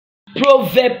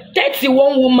Proverb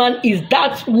 31 woman is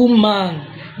that woman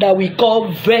that we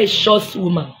call virtuous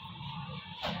woman.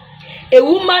 A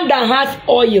woman that has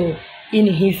oil in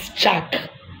his jack.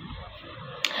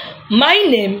 My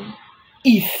name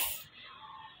is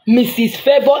Mrs.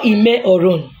 Favor Ime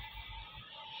Oron.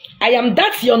 I am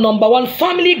your number one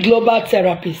family global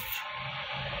therapist.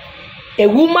 A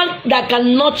woman that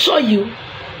can nurture you,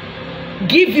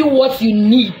 give you what you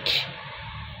need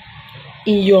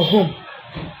in your home.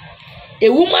 A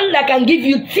woman that can give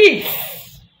you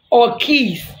tips or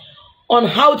keys on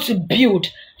how to build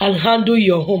and handle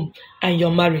your home and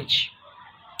your marriage.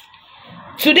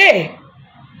 Today,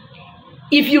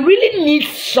 if you really need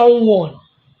someone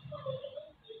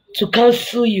to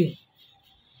counsel you,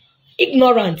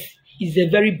 ignorance is a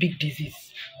very big disease.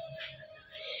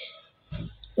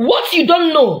 What you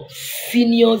don't know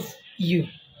seniors you.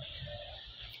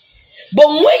 But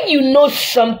when you know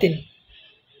something,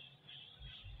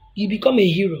 you become a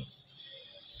hero.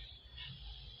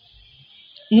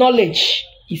 Knowledge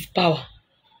is power.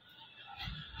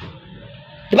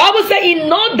 The Bible says, in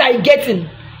all thy getting,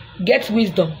 get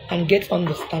wisdom and get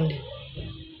understanding.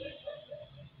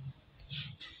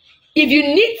 If you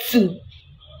need to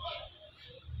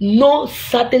know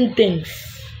certain things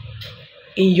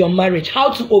in your marriage,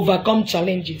 how to overcome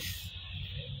challenges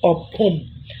of home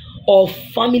or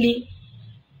family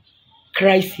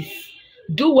crisis,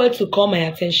 do well to call my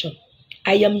attention.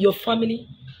 I am your family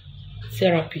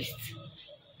therapist,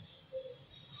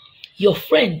 your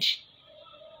friend,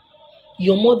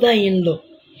 your mother-in-law,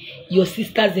 your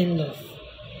sisters-in-laws.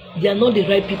 They are not the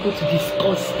right people to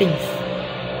discuss things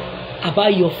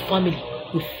about your family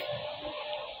with.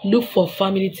 Look for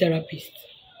family therapist.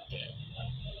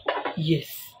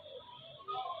 Yes.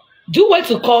 Do well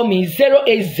to call me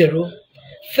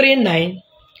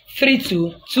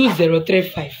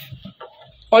 080-3932-2035.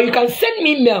 Or you can send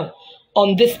me mail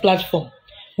on this platform,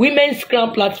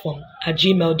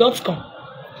 womenscrown@gmail.com.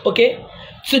 Okay?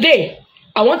 Today,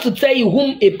 I want to tell you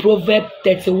whom a Proverb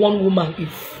 31 woman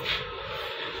is.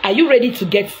 Are you ready to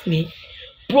get me?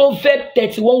 Proverb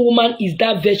 31 woman is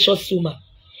that virtuous woman.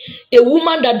 A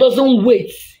woman that doesn't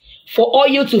wait for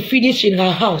oil to finish in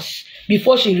her house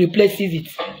before she replaces it.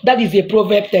 That is a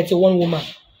Proverb 31 woman.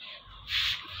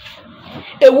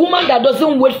 A woman that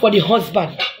doesn't wait for the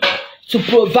husband to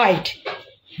provide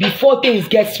before things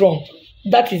get wrong.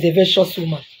 That is a virtuous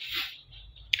woman.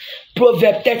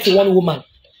 Proverb 31 woman,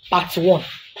 part 1.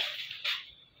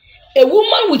 A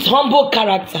woman with humble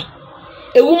character.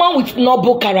 A woman with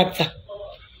noble character.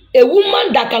 A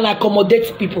woman that can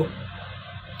accommodate people.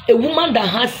 A woman that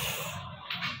has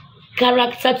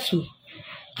character to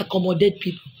accommodate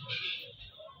people.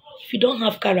 If you don't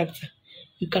have character,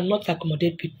 you cannot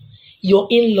accommodate people. Your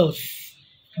in-laws,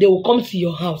 they will come to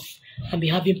your house and be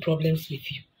having problems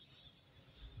with you.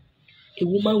 A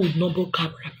woman with noble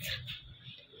character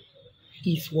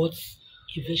is what?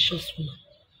 A virtuous woman.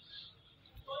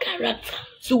 Character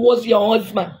towards your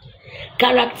husband.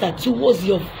 Character towards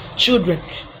your children.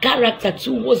 Character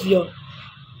towards your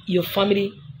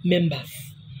family members.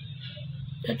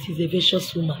 That is a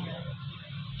virtuous woman.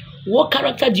 What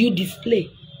character do you display?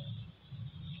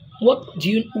 What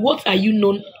are you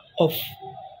known of?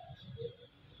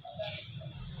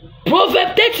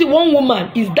 Proverb 31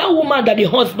 woman is that woman that the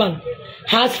husband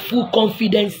has full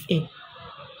confidence in.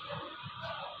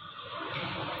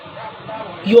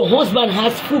 Your husband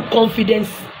has full confidence.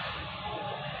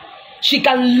 He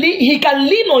can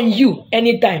lean on you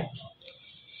anytime.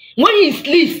 When he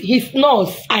sleeps, he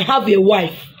snores. I have a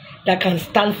wife that can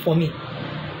stand for me.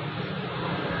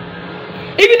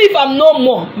 Even if I'm no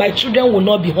more, my children will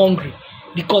not be hungry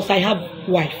because I have a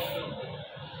wife.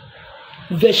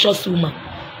 Virtuous woman.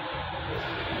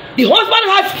 The husband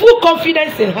has full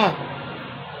confidence in her.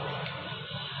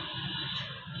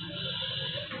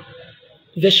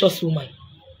 Virtuous woman.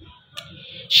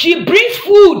 She brings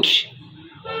food.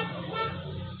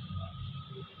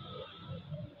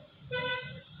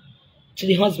 To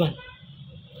the husband.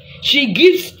 She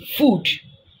gives food.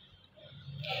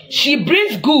 She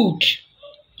brings good,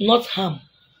 not harm.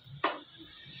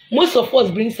 Most of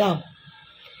us brings harm.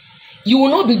 You will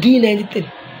not be doing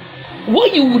anything.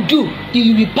 What you will do,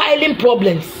 you will be piling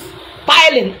problems.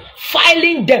 Filing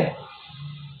them.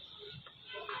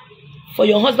 For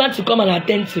your husband to come and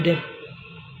attend to them.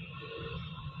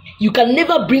 You can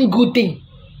never bring good things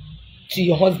to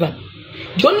your husband.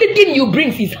 The only thing you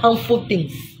bring is harmful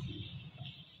things.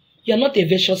 You are not a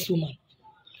virtuous woman.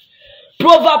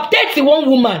 Proverb 31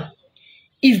 woman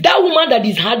is that woman that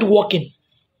is hardworking.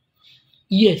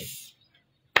 Yes.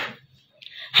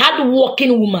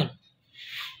 Hardworking woman.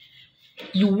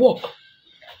 You work.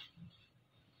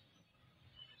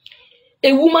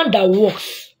 a woman that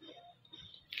works.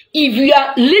 If you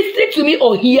are listening to me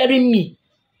or hearing me,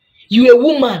 you a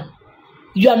woman,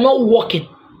 you are not working.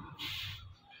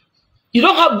 You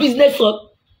don't have business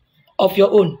of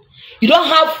your own. You don't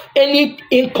have any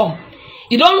income.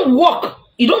 You don't work.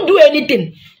 You don't do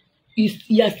anything.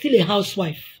 You are still a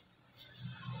housewife.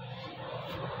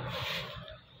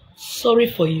 Sorry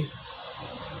for you.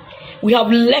 We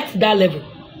have left that level.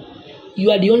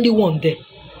 You are the only one there.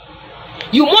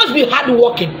 You must be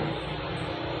hardworking.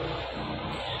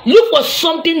 Look for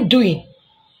something doing.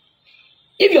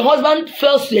 If your husband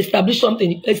fails to establish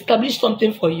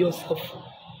something for yourself.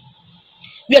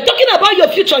 We are talking about your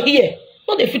future here,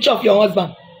 not the future of your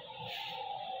husband.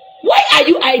 Why are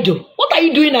you idle? What are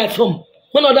you doing at home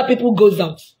when other people goes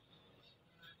out?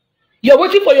 You're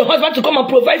waiting for your husband to come and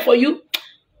provide for you?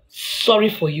 Sorry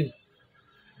for you.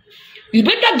 You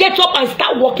better get up and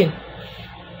start working.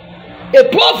 A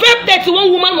Proverb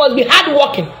 31 woman must be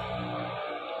hardworking.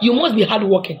 You must be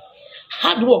hardworking.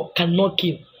 Hard work cannot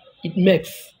kill. It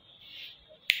makes.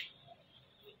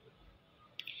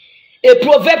 A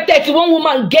Proverb 31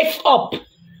 woman gets up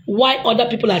while other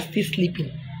people are still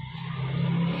sleeping.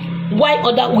 While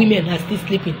other women are still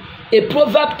sleeping. A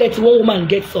Proverb 31 woman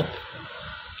gets up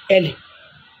early.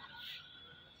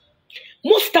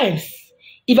 Most times,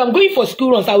 if I'm going for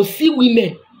school runs, I will see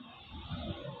women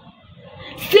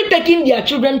still taking their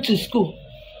children to school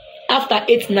after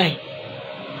 8, 9.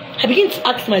 I begin to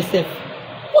ask myself,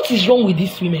 what is wrong with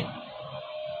these women?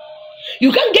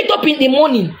 You can't get up in the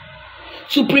morning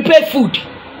to prepare food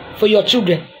for your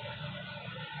children.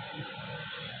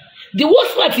 The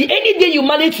worst part is any day you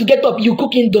manage to get up, you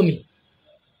cook indomie.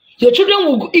 Your children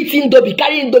will eat indomie,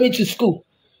 carry indomie to school,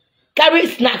 carry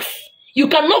snacks. You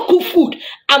cannot cook food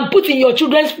and put in your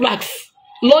children's flags,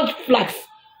 lunch flags,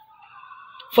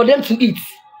 for them to eat.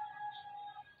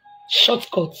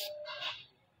 Shortcut.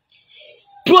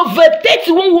 Proverb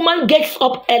 31 woman gets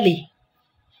up early,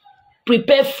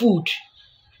 prepare food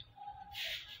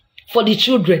for the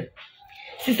children.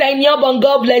 Sister Inyobon,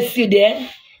 God bless you there.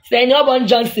 Sister Inyobon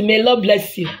Johnson, may Lord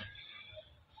bless you.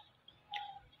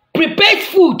 Prepare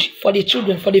food for the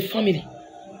children, for the family.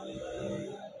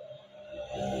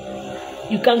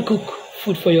 You can't cook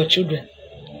food for your children,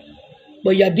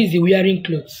 but you are busy wearing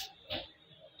clothes.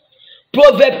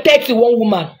 Proverb 31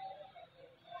 woman.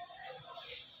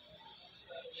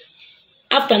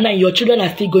 After 9, your children are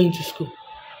still going to school.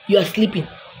 You are sleeping.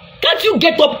 Can't you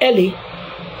get up early?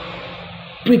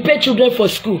 Prepare children for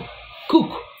school.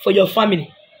 Cook for your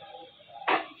family.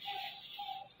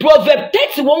 Proverb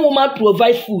 31 woman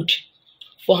provides food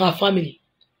for her family.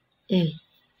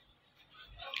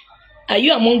 Are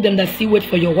you among them that still wait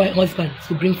for your husband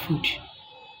to bring food?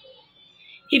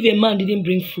 If a man didn't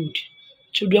bring food,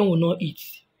 children will not eat.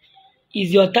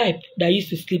 Is your type that used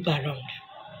to sleep around.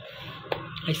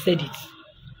 I said it.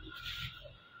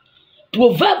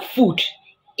 Proverb food.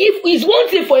 If it's one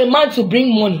thing for a man to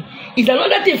bring money, it's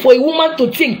another thing for a woman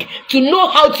to think, to know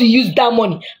how to use that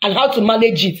money and how to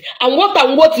manage it and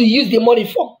what to use the money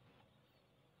for.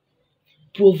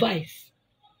 Provides.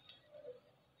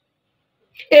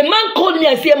 A man called me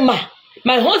and said,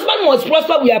 my husband must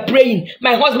prosper. We are praying.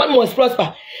 My husband must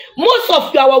prosper. Most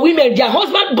of our women, their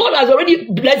husband, God has already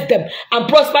blessed them and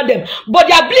prospered them. But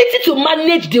the ability to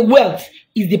manage the wealth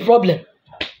is the problem.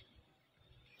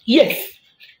 Yes.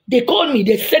 They called me.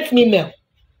 They sent me mail.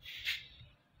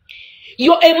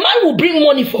 A man will bring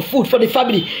money for food for the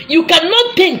family. You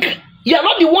cannot think. You are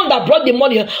not the one that brought the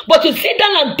money. But to sit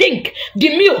down and think.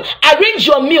 The meal. Arrange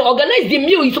your meal. Organize the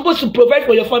meal you're supposed to provide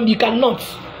for your family. You cannot.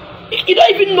 You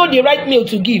don't even know the right meal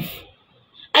to give.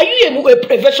 Are you a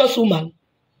precious woman?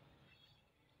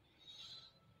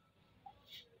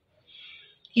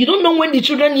 You don't know when the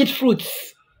children need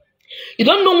fruits. You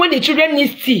don't know when the children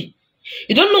need tea.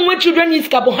 You don't know when children need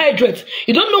carbohydrates.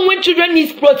 You don't know when children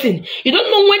need protein. You don't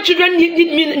know when children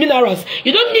need minerals.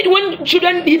 You don't need when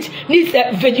children need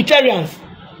vegetarians.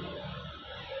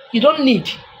 You don't need.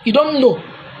 You don't know.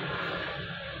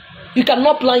 You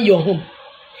cannot plan your home.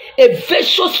 A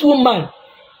virtuous woman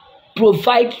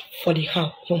provide for the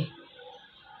home.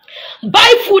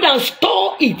 Buy food and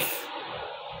store it.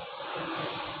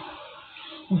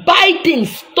 Buy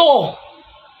things, store.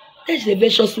 That's a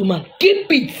virtuous woman. Keep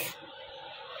it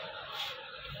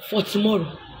for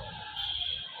tomorrow.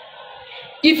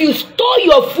 If you store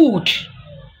your food,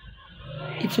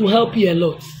 it will help you a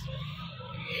lot.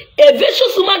 A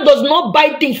virtuous woman does not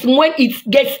buy things when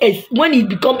it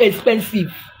becomes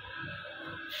expensive.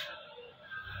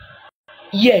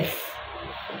 Yes.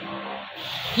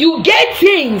 You get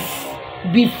things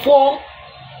before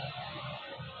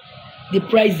the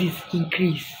prices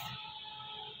increase.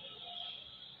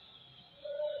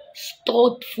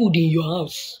 Store food in your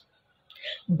house.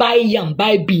 Buy yam,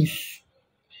 buy beans.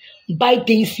 Buy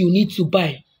things you need to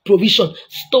buy. Provision.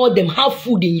 Store them. Have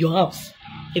food in your house.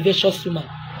 A virtuous woman.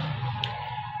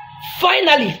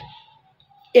 Finally,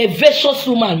 a virtuous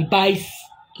woman buys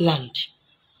land.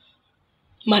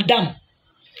 Madam,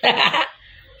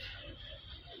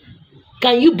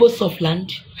 can you boast of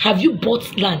land? Have you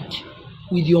bought land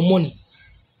with your money?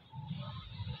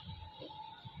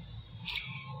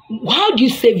 How do you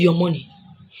save your money?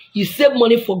 You save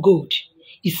money for gold.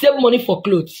 You save money for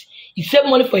clothes. You save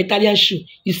money for Italian shoe.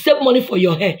 You save money for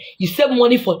your hair. You save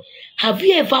money for... Have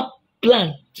you ever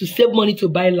planned to save money to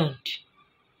buy land?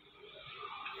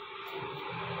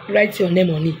 Write your name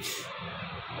on it.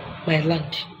 My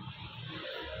land.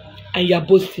 And you are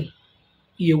boasting.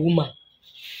 You're a woman.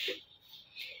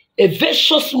 A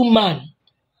virtuous woman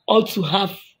ought to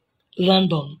have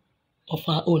land of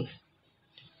her own.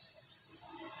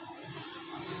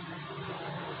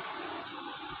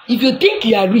 If you think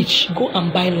you are rich, go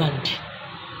and buy land.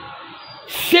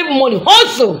 Save money.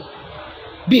 Also,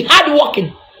 be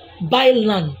hardworking. Buy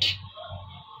land.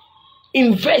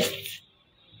 Invest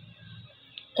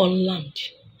on land.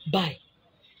 Buy.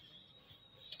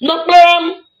 Not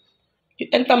you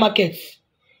enter markets.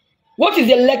 What is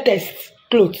the latest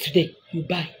clothes today? You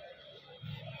buy.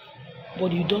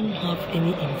 But you don't have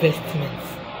any investments.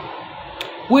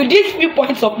 With these few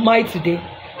points of mine today,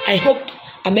 I hope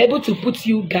I'm able to put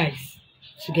you guys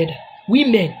together.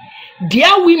 Women,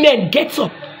 dear women, get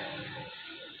up.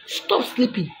 Stop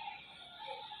sleeping.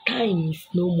 Time is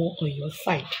no more on your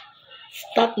side.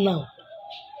 Start now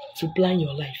to plan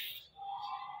your life.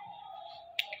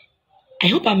 I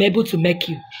hope I'm able to make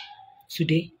you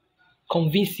today,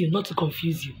 convince you, not to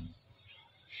confuse you.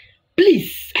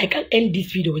 Please, I can't end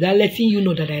this video without letting you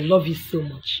know that I love you so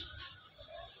much.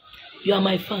 You are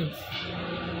my fans.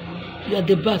 You are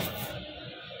the best.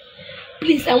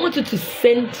 Please, I want you to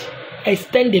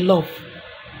extend the love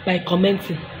by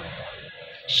commenting,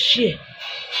 share,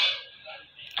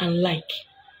 and like.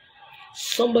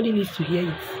 Somebody needs to hear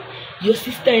it. Your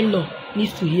sister-in-law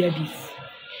needs to hear this.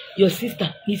 Your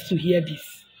sister needs to hear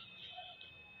this.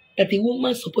 That a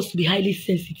woman is supposed to be highly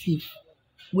sensitive.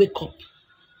 Wake up.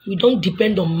 We don't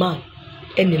depend on man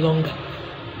any longer.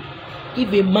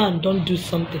 If a man don't do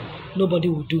something, nobody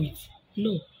will do it.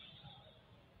 No.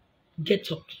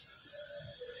 Get up.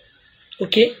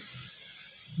 Okay?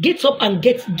 Get up and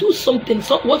do something.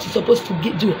 So what you're supposed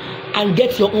to do and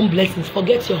get your own blessings.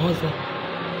 Forget your husband.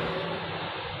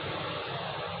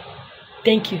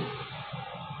 Thank you.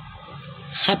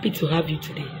 Happy to have you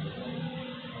today.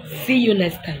 See you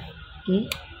next time.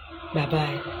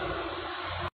 Bye-bye.